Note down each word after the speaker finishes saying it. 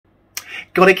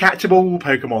Gotta catch 'em all,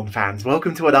 Pokemon fans.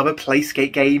 Welcome to another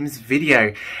Playscape Games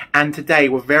video. And today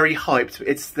we're very hyped.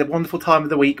 It's the wonderful time of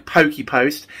the week,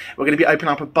 PokePost. We're going to be opening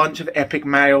up a bunch of epic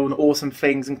mail and awesome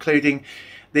things, including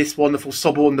this wonderful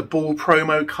Sobble and the Ball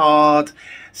promo card,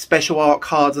 special art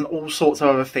cards, and all sorts of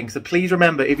other things. So please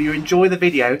remember, if you enjoy the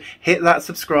video, hit that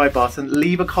subscribe button,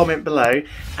 leave a comment below,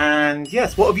 and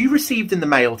yes, what have you received in the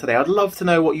mail today? I'd love to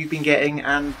know what you've been getting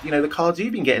and, you know, the cards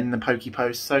you've been getting in the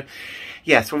PokePost. So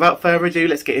yes, without further ado,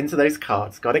 let's get into those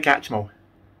cards. Gotta catch them all.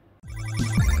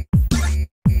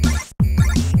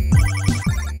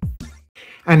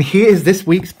 And here is this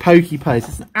week's PokePost.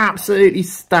 It's an absolutely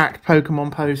stacked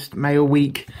Pokemon Post mail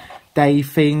week day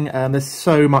thing. There's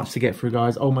so much to get through,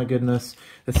 guys. Oh my goodness.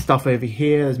 There's stuff over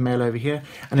here, there's mail over here.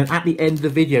 And then at the end of the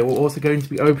video, we're also going to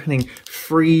be opening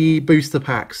 3 booster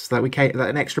packs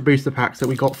an extra booster packs that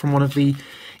we got from one of the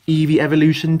Eevee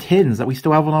Evolution tins that we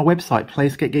still have on our website,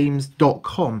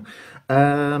 playscapegames.com.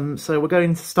 So we're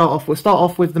going to start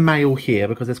off with the mail here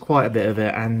because there's quite a bit of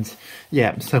it, and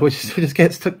yeah, so we'll just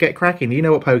get cracking. You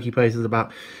know what PokePost is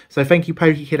about. So thank you,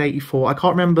 PokeKid84. I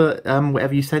can't remember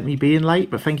whatever you sent me being late,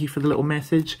 but thank you for the little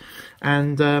message,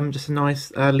 and just a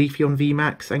nice Leafeon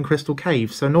VMAX and Crystal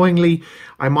Cave. So annoyingly,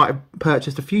 I might have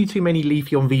purchased a few too many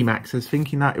Leafeon VMAXs,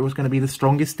 thinking that it was going to be the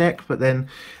strongest deck, but then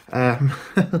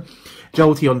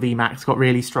Jolteon VMAX got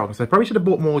really strong, so I probably should have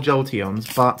bought more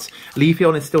Jolteons, but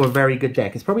Leafeon is still a very good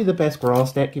deck. It's probably the best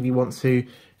grass deck if you want to,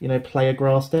 you know, play a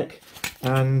grass deck.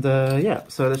 And yeah,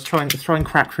 so let's try and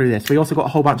crack through this. We also got a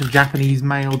whole bunch of Japanese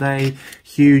mail day,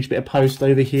 huge bit of post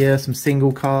over here, some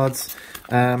single cards.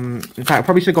 In fact, I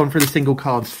probably should have gone through the single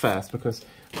cards first, because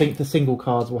I think the single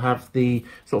cards will have the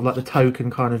sort of like the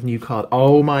token kind of new card.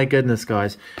 Oh my goodness,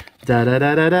 guys. Da da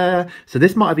da da da. So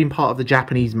this might have been part of the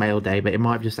Japanese mail day, but it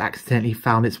might have just accidentally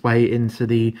found its way into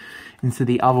the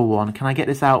other one. Can I get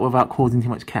this out without causing too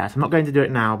much chaos? I'm not going to do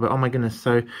it now, but oh my goodness.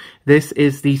 So this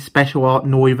is the special art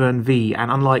Noivern V,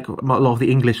 and unlike a lot of the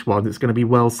English ones, it's going to be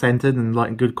well centered and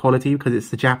like good quality because it's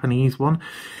the Japanese one.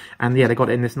 And yeah, they got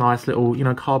it in this nice little, you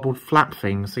know, cardboard flap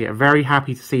thing. So yeah, very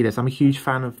happy to see this. I'm a huge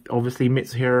fan of, obviously,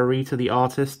 Mitsuhiro Arita, the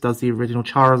artist, does the original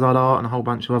Charizard art and a whole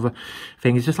bunch of other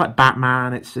things. It's just like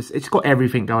Batman. It's got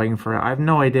everything going for it. I have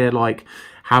no idea, like,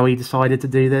 how he decided to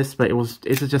do this, but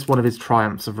it's just one of his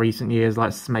triumphs of recent years,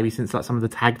 like maybe since like some of the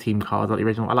tag team cards, like the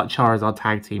original. I like Charizard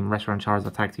tag team, Restaurant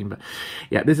Charizard tag team, but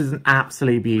yeah, this is an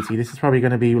absolute beauty. This is probably going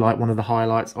to be like one of the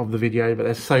highlights of the video, but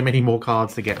there's so many more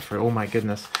cards to get through. Oh my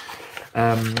goodness.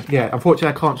 Yeah, unfortunately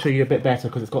I can't show you a bit better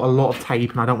because it's got a lot of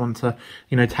tape and I don't want to,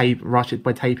 you know, rush it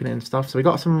by taping it and stuff. So we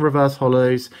got some reverse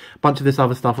hollows. A bunch of this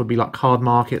other stuff would be like card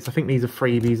markets. I think these are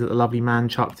freebies that the lovely man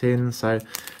chucked in. So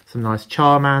some nice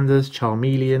Charmanders,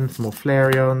 Charmeleon, some more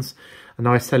Flareons, a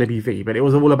nice Celebi V. But it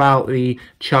was all about the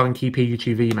chunky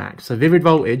Pikachu VMAX. So Vivid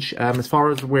Voltage, as far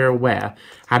as we're aware,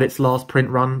 had its last print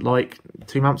run like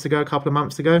a couple of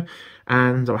months ago.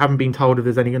 And I haven't been told if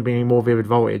there's only going to be any more Vivid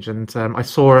Voltage. And I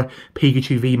saw a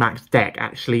Pikachu VMAX deck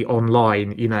actually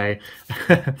online, you know,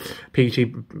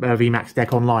 Pikachu VMAX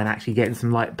deck online actually getting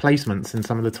some like placements in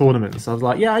some of the tournaments. So I was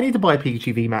like, yeah, I need to buy a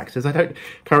Pikachu VMAX because I don't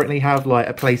currently have like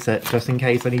a playset just in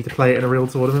case I need to play it in a real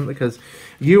tournament, because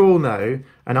you all know,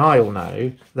 and I all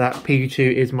know, that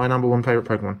Pikachu is my #1 favourite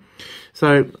Pokemon.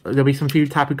 So there'll be some few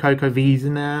Tapu Koko Vs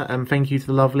in there, and thank you to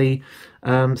the lovely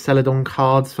Celadon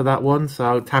cards for that one.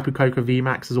 So Tapu Koko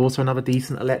VMAX is also another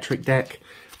decent electric deck.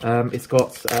 It's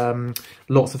got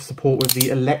lots of support with the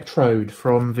Electrode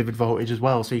from Vivid Voltage as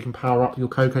well, so you can power up your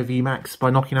Koko VMAX by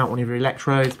knocking out one of your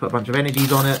Electrodes, put a bunch of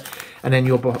energies on it, and then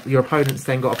your opponent's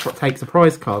then takes a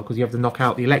prize card because you have to knock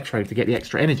out the Electrode to get the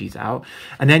extra energies out,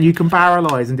 and then you can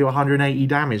paralyze and do 180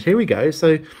 damage. Here we go.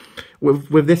 So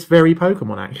with this very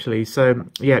Pokemon actually. So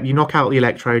yeah, you knock out the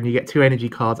Electrode and you get 2 energy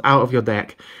cards out of your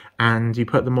deck, and you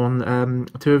put them on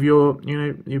 2 of your, you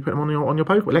know, you put them on your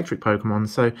electric Pokemon.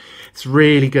 So it's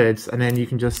really good. And then you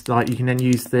can just like, you can then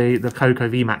use the Koko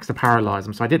VMAX to paralyze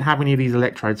them. So I didn't have any of these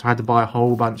Electrodes, so I had to buy a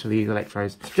whole bunch of these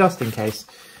Electrodes just in case.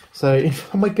 So,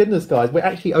 oh my goodness, guys, we're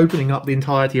actually opening up the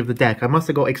entirety of the deck. I must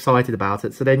have got excited about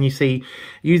it. So then you see,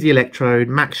 use the Electrode,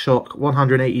 max shock,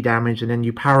 180 damage, and then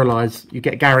you paralyze, you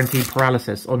get guaranteed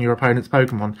paralysis on your opponent's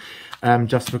Pokemon,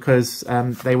 just because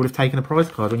they would have taken a prize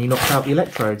card when you knocked out the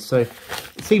Electrode. So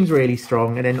it seems really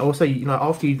strong. And then also, you know,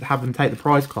 after you have them take the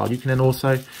prize card, you can then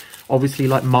also obviously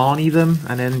like Marnie them,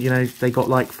 and then, you know, they got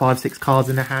like 5-6 cards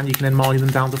in their hand, you can then Marnie them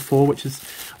down to 4, which is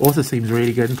also seems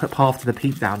really good. And put Path to the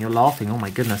Peak down, you're laughing. Oh my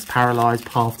goodness, paralyzed,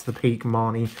 Path to the Peak,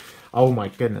 Marnie. Oh my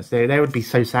goodness, they would be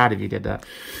so sad if you did that.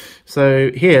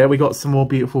 So here we got some more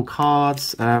beautiful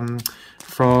cards.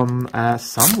 from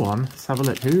someone. Let's have a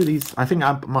look. Who are these? I think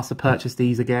I must have purchased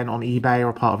these again on eBay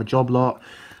or part of a job lot.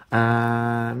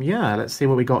 Yeah, let's see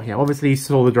what we got here. Obviously, you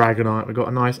saw the Dragonite. We got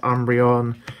a nice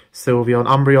Umbreon, Sylveon.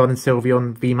 Umbreon and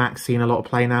Sylveon VMAX seen a lot of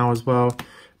play now as well.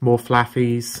 More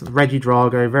Flaffies.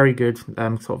 Regidrago, very good,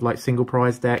 sort of like single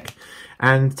prize deck.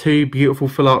 And 2 beautiful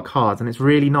full art cards, and it's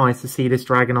really nice to see this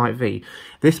Dragonite V.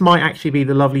 This might actually be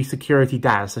the lovely Security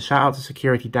Daz, so shout out to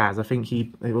Security Daz. I think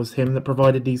it was him that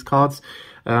provided these cards,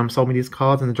 sold me these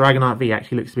cards, and the Dragonite V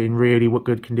actually looks to be in really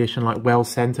good condition, like well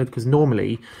centered, because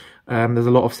normally there's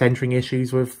a lot of centering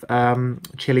issues with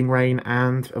Chilling Reign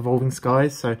and Evolving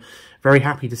Skies, so very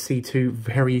happy to see 2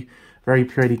 very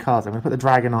pretty cards. I'm going to put the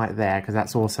Dragonite there because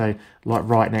that's also like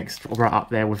right up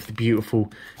there with the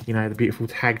beautiful, you know, the beautiful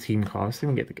tag team cards. So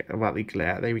we can get about the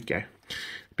glare. There we go.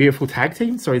 Beautiful tag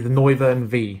team. Sorry, the Noivern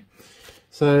V.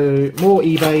 So more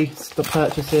eBay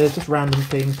purchases, just random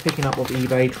things, picking up off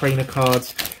eBay, trainer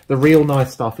cards. The real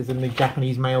nice stuff is in the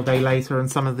Japanese mail day later,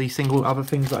 and some of the single other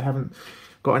things that I haven't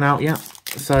gotten out yet.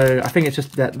 So I think it's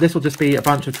just that this will just be a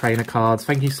bunch of trainer cards.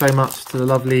 Thank you so much to the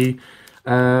lovely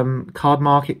Card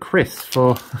Market Chris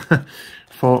for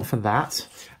for that.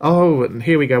 Oh, and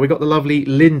here we go. We got the lovely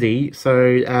Lindy.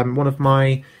 So one of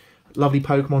my lovely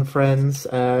Pokemon friends.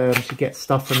 She gets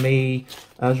stuff from me.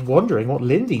 I was wondering what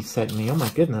Lindy sent me. Oh my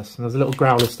goodness! And there's a little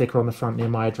growler sticker on the front near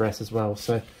my address as well.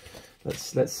 So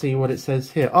let's see what it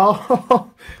says here. Oh,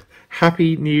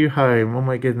 happy new home. Oh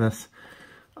my goodness.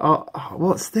 Oh,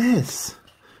 what's this?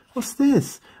 What's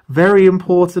this? Very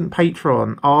important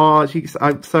patron. Oh,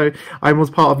 so I was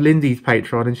part of Lindy's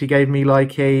Patreon, and she gave me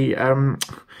like a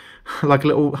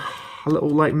little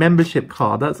like membership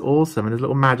card. That's awesome, and there's a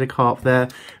little magic harp there.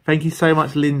 Thank you so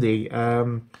much, Lindy.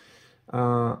 There's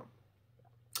a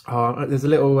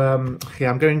little yeah.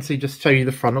 I'm going to just show you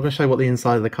the front. I'm not going to show you what the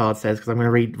inside of the card says because I'm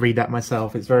going to read that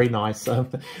myself. It's very nice.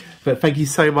 But thank you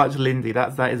so much, Lindy.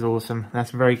 That is awesome.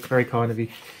 That's very kind of you.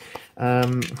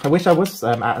 I wish I was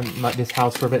at like this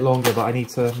house for a bit longer, but I need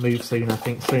to move soon. I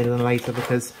think sooner than later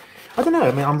because I don't know.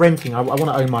 I mean, I'm renting. I want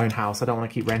to own my own house. I don't want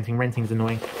to keep renting. Renting's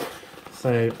annoying.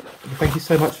 So thank you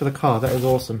so much for the card. That is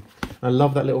awesome. I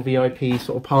love that little VIP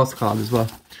sort of pass card as well.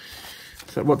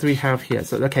 So what do we have here?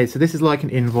 So okay, so this is like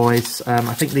an invoice.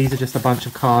 I think these are just a bunch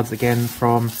of cards again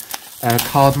from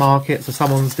Card Market. So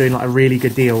someone's doing like a really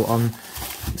good deal on.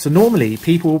 So normally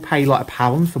people will pay like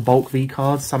 £1 for bulk V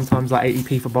cards, sometimes like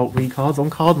 80p for bulk V cards on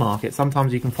Card Market.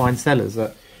 Sometimes you can find sellers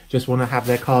that just want to have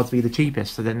their cards be the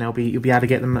cheapest, so then you'll be able to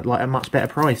get them at like a much better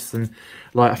price. And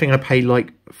like I think I paid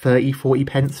like 30-40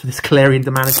 pence for this Galarian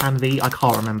Dominican V. I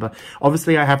can't remember.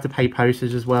 Obviously I have to pay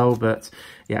postage as well, but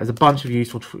yeah, there's a bunch of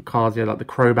useful cards here. Like the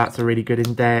Crobats are really good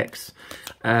in decks.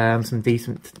 Some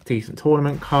decent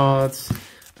tournament cards.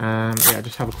 Yeah,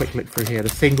 just have a quick look through here. The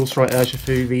Single Strike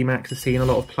Urshifu VMAX has seen a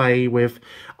lot of play with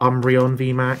Umbreon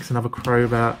VMAX, another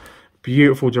Crobat.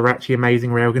 Beautiful Jirachi,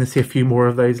 amazing rare. We're going to see a few more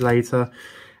of those later.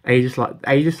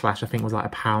 Aegislash, I think, was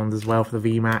like £1 as well for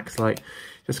the VMAX. Like,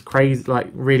 just crazy, like,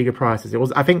 really good prices.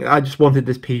 I think I just wanted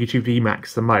this Pikachu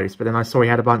VMAX the most, but then I saw he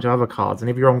had a bunch of other cards. And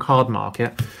if you're on Card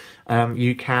Market,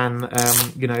 you can,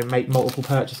 you know, make multiple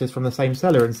purchases from the same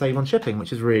seller and save on shipping,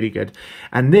 which is really good.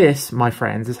 And this, my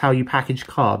friends, is how you package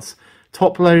cards.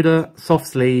 Top loader, soft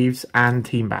sleeves, and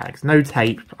team bags. No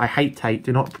tape. I hate tape.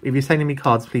 Do not. If you're sending me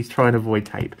cards, please try and avoid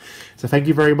tape. So thank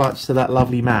you very much to that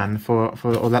lovely man or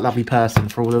that lovely person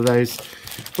for all of those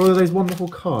wonderful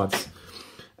cards.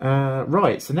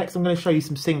 Right. So next, I'm going to show you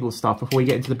some single stuff before we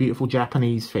get into the beautiful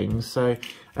Japanese things. So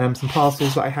some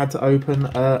parcels that I had to open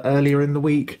earlier in the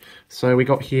week. So we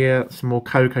got here some more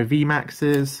Coco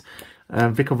VMAXs.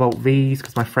 Vikavolt Vs,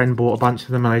 because my friend bought a bunch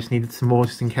of them and I just needed some more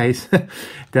just in case.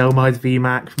 Delmide's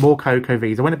VMAX, more Coco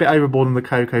Vs. I went a bit overboard on the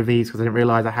Coco Vs because I didn't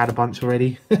realise I had a bunch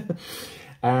already.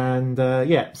 And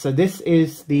yeah, so this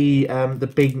is the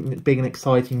big and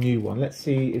exciting new one. Let's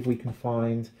see if we can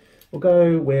find. We'll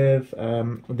go with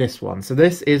this one. So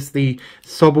this is the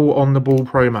Sobble on the Ball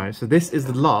promo. So this is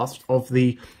the last of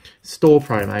the store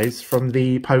promos from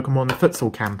the Pokemon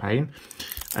Futsal campaign.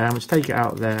 Let's take it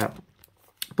out there.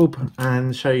 Boop,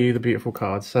 and show you the beautiful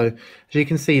cards. So as you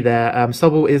can see there,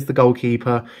 Sobble is the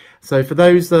goalkeeper. So for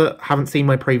those that haven't seen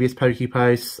my previous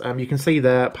PokePosts, you can see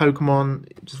there Pokemon,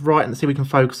 just right, and see if we can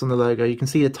focus on the logo. You can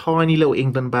see a tiny little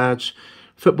England badge,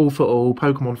 football for all,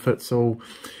 Pokemon Futsal.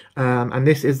 And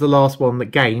this is the last one that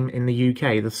Game in the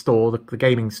UK, the store, the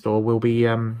gaming store, will be,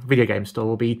 video game store,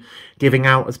 will be giving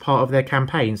out as part of their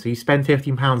campaign. So you spend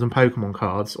 £15 on Pokemon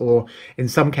cards, or in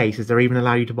some cases, they even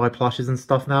allow you to buy plushes and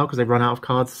stuff now because they've run out of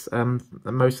cards at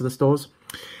most of the stores.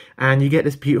 and you get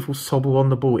this beautiful Sobble on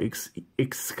the ball,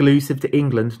 exclusive to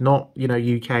England, not, you know,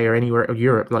 UK or anywhere of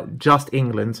Europe, like just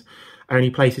England. Only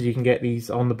places you can get these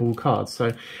on the ball cards.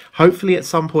 So hopefully at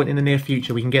some point in the near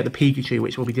future we can get the Pikachu,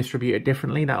 which will be distributed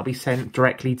differently. That'll be sent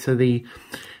directly to the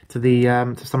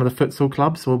to some of the futsal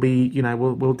clubs. We'll be, you know,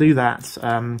 we'll do that.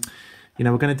 You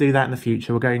know, we're going to do that in the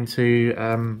future. We're going to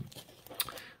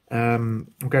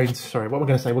sorry, what we're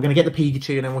going to say, we're going to get the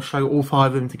Pikachu and then we'll show all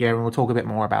 5 of them together and we'll talk a bit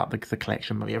more about the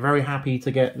collection. But we're very happy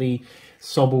to get the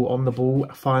Sobble on the ball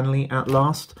finally at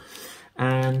last.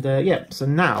 And yeah, so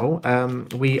now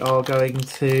we are going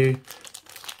to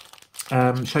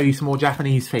show you some more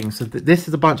Japanese things. So this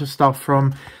is a bunch of stuff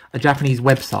from a Japanese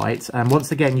website. And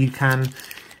once again, you can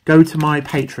go to my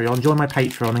Patreon, join my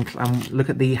Patreon, and look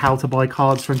at the how to buy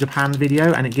cards from Japan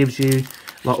video, and it gives you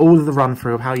like all of the run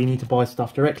through of how you need to buy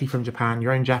stuff directly from Japan,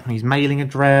 your own Japanese mailing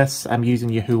address, using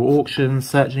Yahoo auctions,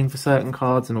 searching for certain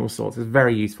cards and all sorts. It's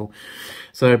very useful.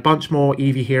 So a bunch more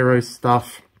Eevee Heroes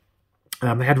stuff.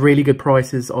 They had really good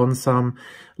prices on some,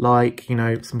 like, you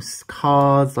know, some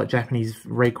cards, like Japanese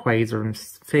Rayquaza and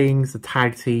things, the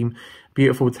tag team,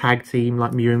 beautiful tag team,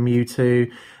 like Mew and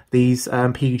Mewtwo. These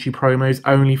Pikachu promos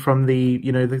only from the,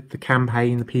 you know, the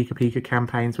campaign, the Pika Pika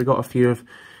campaigns. We got a few of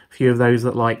those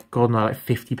that, like, God knows, like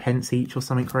 50 pence each or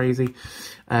something crazy.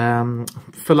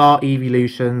 Full art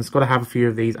Evolutions, got to have a few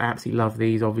of these. I absolutely love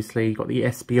these, obviously. Got the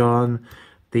Espeon,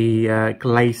 the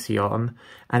Glaceon,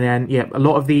 and then, yeah, a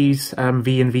lot of these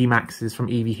V and V Maxes from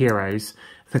Eevee Heroes.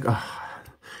 I think,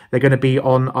 they're going to be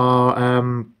on our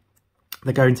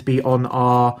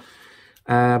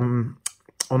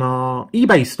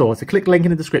eBay store. So click the link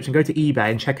in the description, go to eBay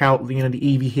and check out, you know, the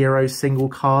Eevee Heroes single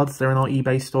cards. They're in our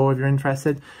eBay store if you're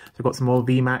interested. So we've got some more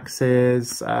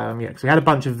VMAXs. Yeah, because we had a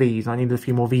bunch of Vs. I needed a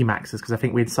few more VMAXs because I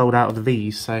think we'd sold out of the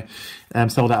Vs. So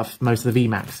sold out of most of the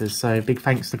VMAXs. So big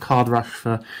thanks to Card Rush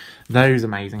for those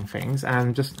amazing things.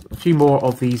 And just a few more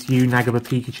of these Nagaba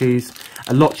Pikachus.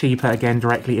 A lot cheaper, again,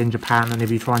 directly in Japan than if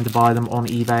you're trying to buy them on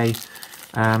eBay.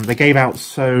 They gave out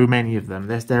so many of them.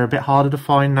 They're a bit harder to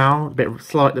find now.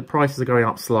 The prices are going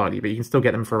up slightly, but you can still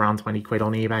get them for around 20 quid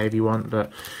on eBay if you want.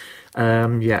 But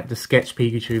yeah, the sketch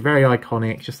Pikachu, very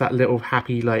iconic. Just that little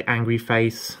happy, like, angry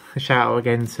face. A shout out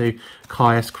again to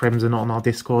Caius Crimson on our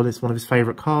Discord. It's one of his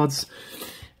favourite cards.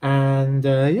 And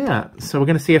yeah, so we're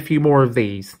going to see a few more of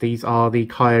these. These are the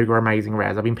Kyogre Amazing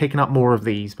Rares. I've been picking up more of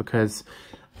these because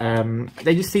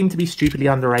they just seem to be stupidly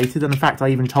underrated, and in fact, I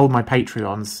even told my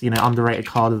Patreons, you know, underrated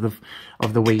card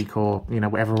of the week, or, you know,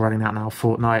 whatever we're running out now,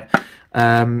 Fortnite.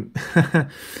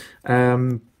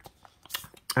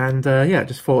 And yeah,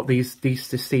 just thought these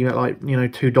just seem at, like, you know,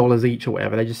 $2 each or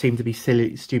whatever. They just seem to be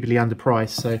silly, stupidly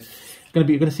underpriced. So you're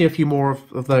going to see a few more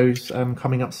of those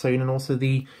coming up soon, and also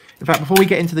in fact, before we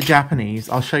get into the Japanese,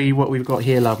 I'll show you what we've got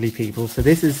here, lovely people. So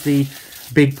this is the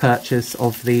big purchase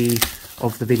of the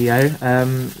video.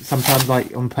 Sometimes,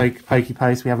 like, on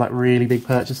PokePost, we have, like, really big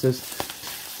purchases,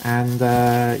 and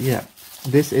yeah,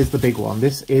 this is the big one.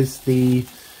 This is the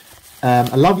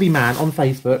a lovely man on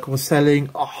Facebook was selling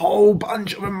a whole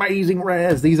bunch of amazing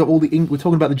rares. These are all we're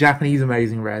talking about the Japanese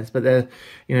amazing rares, but they're,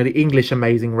 you know, the English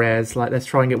amazing rares. Like, let's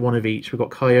try and get one of each. We've got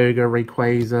Kyogre,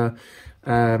 Rayquaza,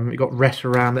 we've got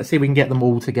Reshiram. Let's see if we can get them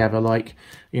all together. Like,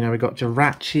 you know, we've got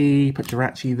Jirachi, put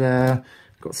Jirachi there.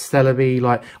 Got Celebi.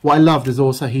 Like, what I loved is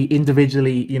also he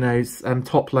individually, you know,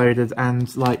 top loaded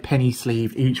and, like, penny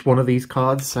sleeved each one of these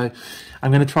cards. So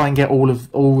I'm going to try and get all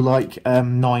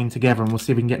 9 together, and we'll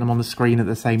see if we can get them on the screen at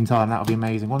the same time. That'll be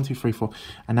amazing. 1, 2, 3, 4,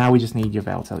 and now we just need your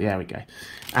Veltel. There we go.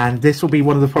 And this will be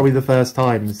one of probably the first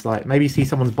times, like, maybe see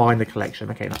someone's buying the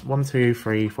collection. Okay, 1, 2,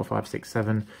 3, 4, 5, 6,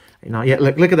 7, 8, 9. Yeah,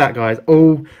 look at that, guys.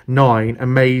 All 9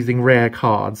 amazing rare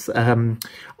cards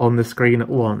on the screen at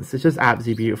once. It's just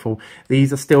absolutely beautiful.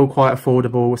 These are still quite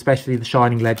affordable, especially the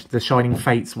Shining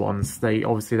Fates ones. They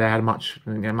had much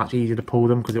easier to pull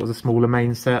them because it was a smaller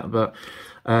main set. But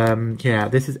yeah,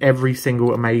 this is every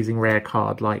single amazing rare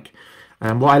card. Like,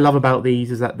 what I love about these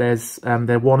is that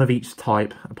they're one of each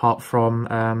type, apart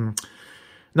from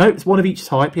no, it's one of each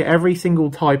type. Yeah, every single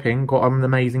typing got an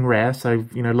amazing rare. So,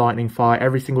 you know, Lightning, Fire,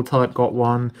 every single type got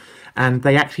one. And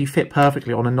they actually fit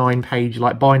perfectly on a 9-page,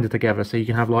 like, binder together. So you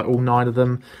can have, like, all 9 of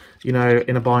them, you know,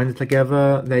 in a binder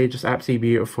together. They're just absolutely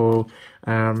beautiful.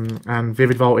 And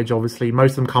Vivid Voltage, obviously,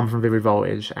 most of them come from Vivid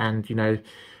Voltage. And, you know,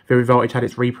 Vivid Voltage had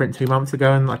its reprint 2 months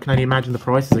ago, and I can only imagine the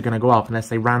prices are going to go up unless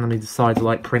they randomly decide to,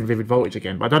 like, print Vivid Voltage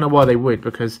again. But I don't know why they would,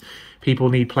 because people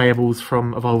need playables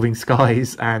from Evolving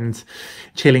Skies and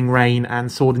Chilling Reign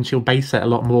and Sword and Shield base set a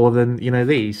lot more than, you know,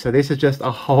 these. So this is just a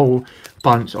whole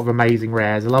bunch of amazing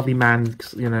rares. A lovely man,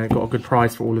 you know, got a good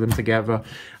price for all of them together,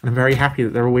 and I'm very happy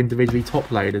that they're all individually top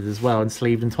loaded as well, and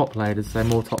sleeved and top loaded. So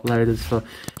more top loaders for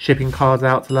shipping cards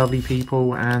out to lovely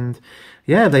people. And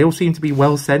yeah, they all seem to be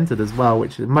well centered as well,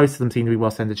 which most of them seem to be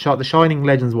well centered. The Shining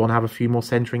Legends one have a few more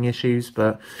centering issues,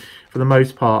 but for the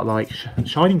most part, like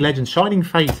Shining Legends, Shining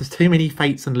Fates, there's too many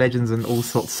Fates and Legends and all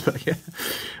sorts. But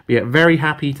yeah, very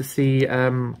happy to see.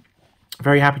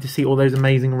 Very happy to see all those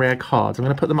amazing rare cards. I'm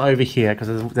going to put them over here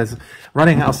because there's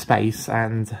running out of space.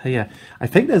 And yeah, I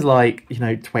think there's like, you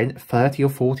know, 30 or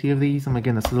 40 of these. Oh my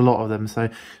goodness, there's a lot of them. So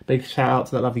big shout out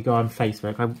to that lovely guy on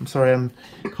Facebook. I'm sorry, I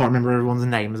can't remember everyone's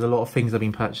name. There's a lot of things I've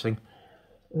been purchasing.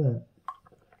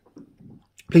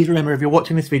 Please remember, if you're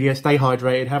watching this video, stay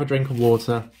hydrated, have a drink of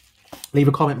water. Leave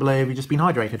a comment below if you've just been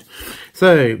hydrated.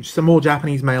 So, some more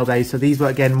Japanese mail days. So these were,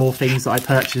 again, more things that I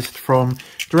purchased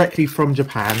directly from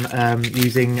Japan,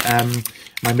 using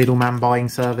my middleman buying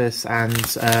service and,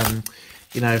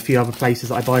 you know, a few other places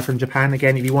that I buy from Japan.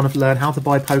 Again, if you want to learn how to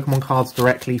buy Pokemon cards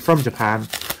directly from Japan,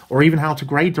 or even how to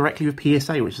grade directly with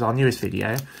PSA, which is our newest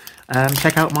video,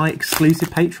 check out my exclusive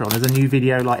Patreon. There's a new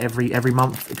video like every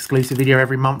month, exclusive video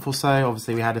every month or so.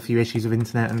 Obviously, we had a few issues of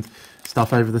internet and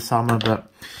stuff over the summer, but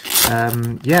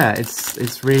yeah,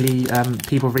 it's really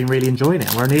people have been really enjoying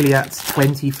it. We're nearly at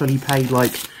 20 fully paid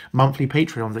like monthly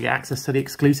Patreons that get access to the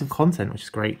exclusive content, which is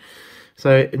great.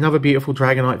 So another beautiful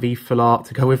Dragonite V full art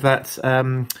to go with that.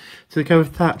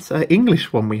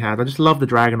 English one we had. I just love the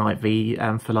Dragonite V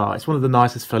full art. It's one of the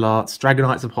nicest full arts.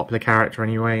 Dragonite's a popular character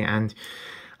anyway, and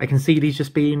I can see these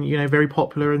just being, you know, very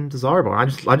popular and desirable. I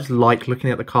just like looking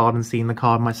at the card and seeing the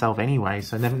card myself anyway.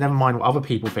 So never mind what other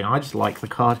people think. I just like the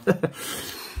card.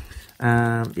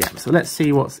 Yeah. So let's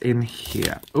see what's in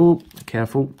here. Oh,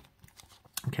 careful.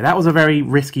 Okay, that was a very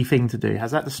risky thing to do.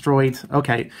 Has that destroyed?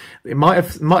 Okay, it might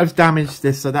have damaged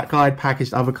this. So that guy had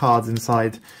packaged other cards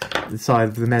inside of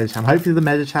the Medicham. Hopefully the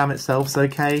Medicham itself's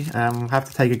okay. We'll have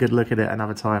to take a good look at it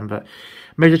another time, but.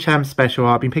 Medicham special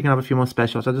art. I've been picking up a few more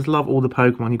specials. I just love all the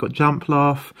Pokemon. You've got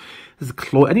Jumpluff. There's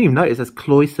I didn't even notice there's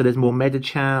Cloyster. There's more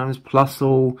Medichams,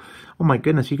 Plusle. Oh my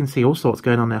goodness, you can see all sorts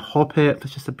going on there. Hoppip.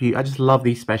 It's just a beauty. I just love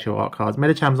these special art cards.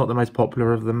 Medicham's not the most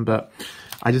popular of them, but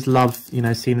I just love, you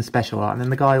know, seeing the special art. And then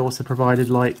the guy also provided,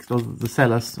 like, the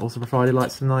seller also provided,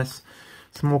 like, some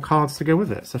more cards to go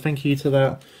with it. So thank you to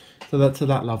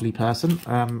that lovely person.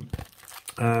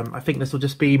 I think this will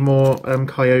just be more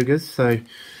Kyogres. So.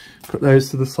 Put those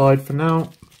to the side for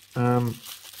now.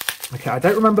 Okay, I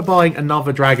don't remember buying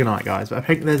another Dragonite, guys, but I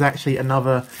think there's actually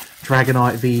another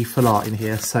Dragonite V full art in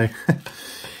here. So,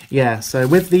 yeah, so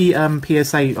with the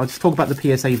PSA, I'll just talk about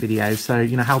the PSA video. So,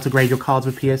 you know, how to grade your cards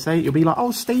with PSA. You'll be like,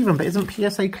 oh, Stephen, but isn't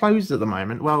PSA closed at the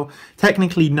moment? Well,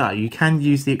 technically, no. You can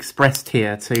use the Express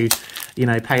tier to, you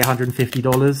know, pay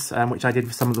 $150, which I did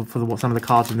for some of the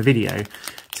cards in the video,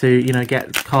 to, you know,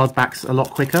 get cards back a lot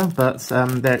quicker. But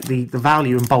the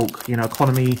value and bulk, you know,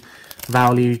 economy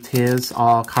value tiers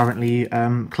are currently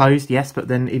closed, yes. But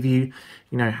then if you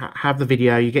know, have the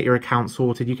video, you get your account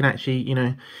sorted, you can actually, you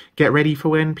know, get ready for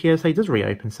when PSA does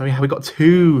reopen. So yeah, we got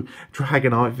 2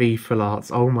 Dragonite V full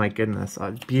arts. Oh my goodness,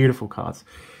 beautiful cards.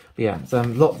 But yeah, it's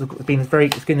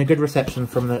it's getting a good reception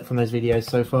from those videos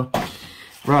so far.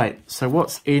 Right, so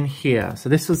what's in here? So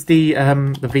this was the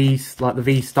V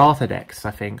starter decks,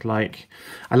 I think. Like,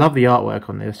 I love the artwork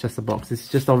on this, just the box. This is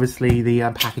just obviously the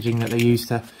packaging that they use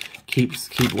to keep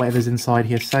whatever's inside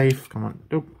here safe. Come on,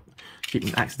 oh,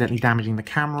 keep accidentally damaging the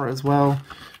camera as well.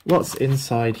 What's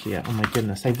inside here? Oh my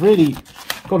goodness, they've really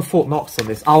gone Fort Knox on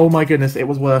this. Oh my goodness, it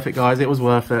was worth it, guys. It was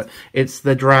worth it. It's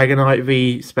the Dragonite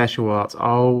V special art.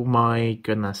 Oh my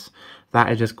goodness. That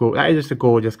is just a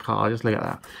gorgeous card. Just look at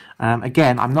that.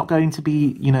 Again, I'm not going to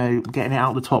be, you know, getting it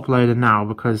out the top loader now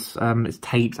because it's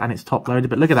taped and it's top loaded.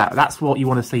 But look at that. That's what you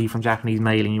want to see from Japanese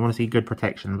mailing. You want to see good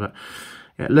protection. But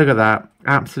yeah, look at that.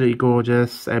 Absolutely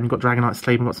gorgeous. You've got Dragonite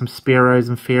sleeping. Got some Spearows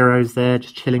and Fearows there,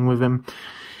 just chilling with him.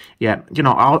 Yeah, you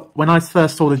know, when I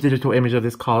first saw the digital image of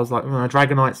this card, I was like,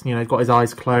 Dragonite's, you know, got his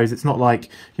eyes closed. It's not like,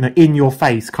 you know, in your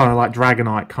face, kind of like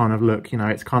Dragonite kind of look. You know,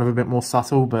 it's kind of a bit more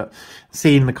subtle. But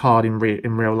seeing the card in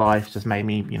real life just made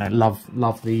me, you know, love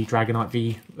the Dragonite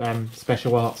V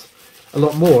special arts a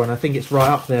lot more. And I think it's right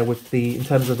up there with in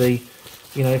terms of the,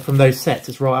 you know, from those sets,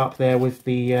 it's right up there with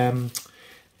the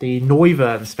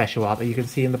Noivern special art that you can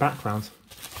see in the background.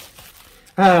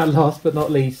 Last but not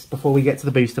least, before we get to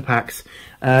the booster packs,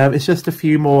 it's just a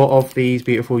few more of these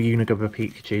beautiful Unigaba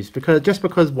Pikachus,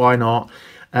 because why not?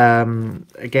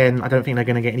 Again, I don't think they're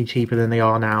going to get any cheaper than they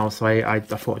are now, so I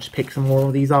thought I'd just pick some more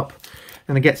of these up.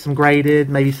 Gonna get some graded,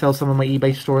 maybe sell some on my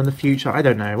eBay store in the future. I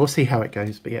don't know. We'll see how it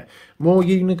goes. But yeah, more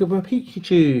Unigaba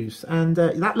Pikachus. And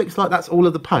that looks like that's all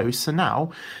of the posts. So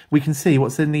now we can see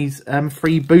what's in these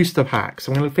free booster packs.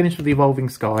 So I'm going to finish with the Evolving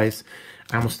Skies.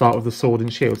 And we'll start with the Sword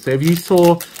and Shield. So if you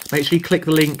saw, make sure you click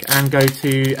the link and go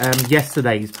to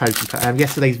yesterday's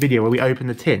video where we opened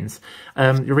the tins.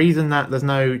 The reason that there's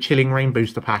no Chilling Rain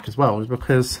booster pack as well is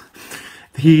because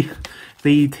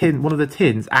one of the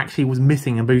tins actually was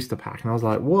missing a booster pack, and I was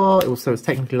like, what? So it's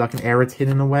technically like an error tin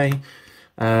in a way.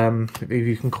 If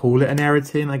you can call it an error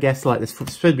tin, I guess. Like there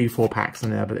should be 4 packs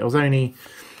in there, but it was only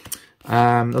 3.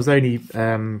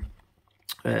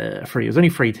 It was only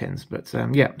 3 tins, but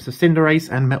yeah. So Cinderace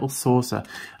and Metal Saucer,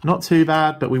 not too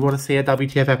bad, but we want to see a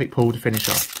WTF Epic pull to finish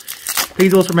off.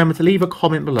 Please also remember to leave a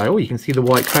comment below. Oh, you can see the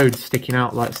white code sticking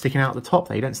out the top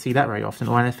there. You don't see that very often.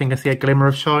 Or I think I see a glimmer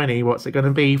of shiny. What's it going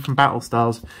to be from Battle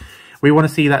Styles? We want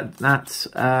to see that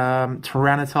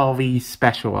Tyranitar V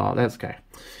special art. Let's go.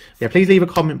 Yeah, please leave a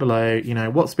comment below. You know,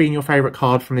 what's been your favourite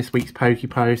card from this week's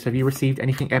PokePost? Have you received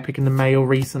anything epic in the mail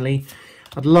recently?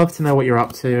 I'd love to know what you're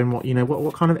up to and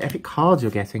what kind of epic cards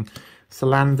you're getting.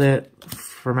 Salandit,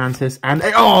 Fermantis, and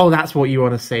oh, that's what you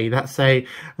want to see. That's a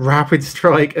Rapid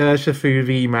Strike Urshifu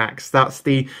VMAX. That's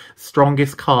the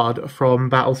strongest card from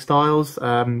Battle Styles.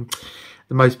 One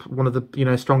of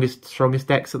the strongest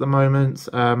decks at the moment.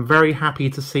 Very happy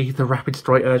to see the Rapid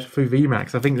Strike Urshifu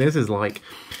VMAX. I think this is like,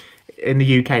 in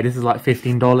the UK, this is like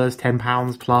 $15,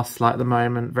 £10 plus, like at the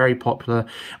moment. Very popular.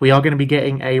 We are going to be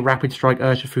getting a Rapid Strike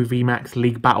Urshifu VMAX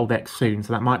League Battle deck soon,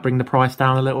 so that might bring the price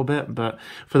down a little bit. But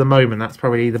for the moment, that's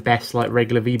probably the best like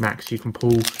regular VMAX you can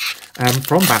pull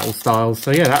from Battle Styles. So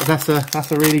yeah, that's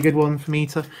a really good one for me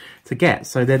to get.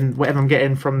 So then whatever I'm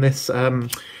getting from this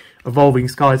Evolving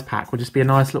Skies pack will just be a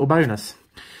nice little bonus.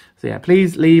 So yeah,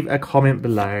 please leave a comment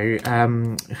below.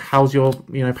 How's your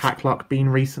pack luck been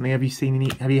recently? Have you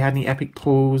had any epic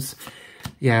pulls?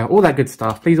 Yeah, all that good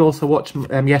stuff. Please also watch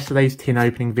yesterday's tin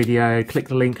opening video. Click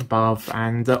the link above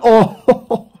and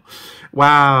oh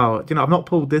wow! I've not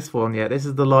pulled this one yet. This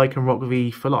is the Lycanroc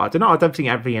V full art. I don't think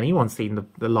anyone's seen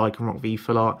the Lycanroc V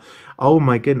full art. Oh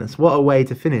my goodness, what a way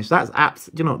to finish! That's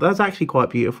that's actually quite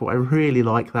beautiful. I really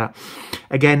like that.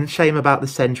 Again, shame about the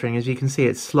centering. As you can see,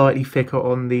 it's slightly thicker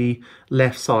on the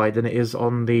left side than it is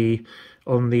on the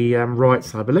right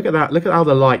side. But look at that. Look at how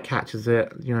the light catches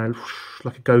it.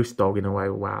 Like a ghost dog in a way.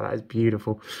 Wow, that is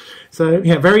beautiful. So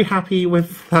yeah, very happy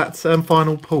with that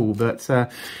final pull. But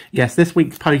yes, this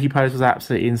week's PokePost was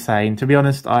absolutely insane. To be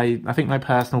honest, I think my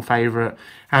personal favourite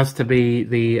has to be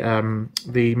the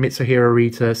Mitsuhiro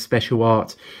Rita special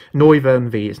art Noivern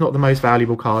V. It's not the most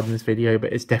valuable card in this video,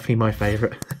 but it's definitely my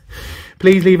favourite.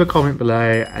 Please leave a comment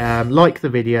below, like the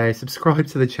video, subscribe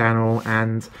to the channel,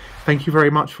 and thank you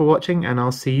very much for watching, and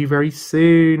I'll see you very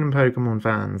soon, Pokemon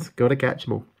fans. Gotta catch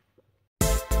them all.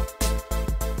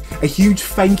 A huge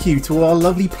thank you to our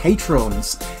lovely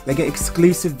patrons. They get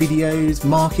exclusive videos,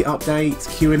 market updates,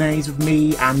 Q&As with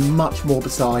me, and much more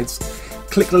besides.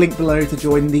 Click the link below to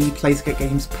join the Play to Get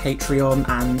Games Patreon,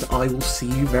 and I will see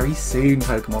you very soon,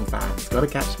 Pokemon fans. Gotta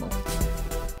catch them all.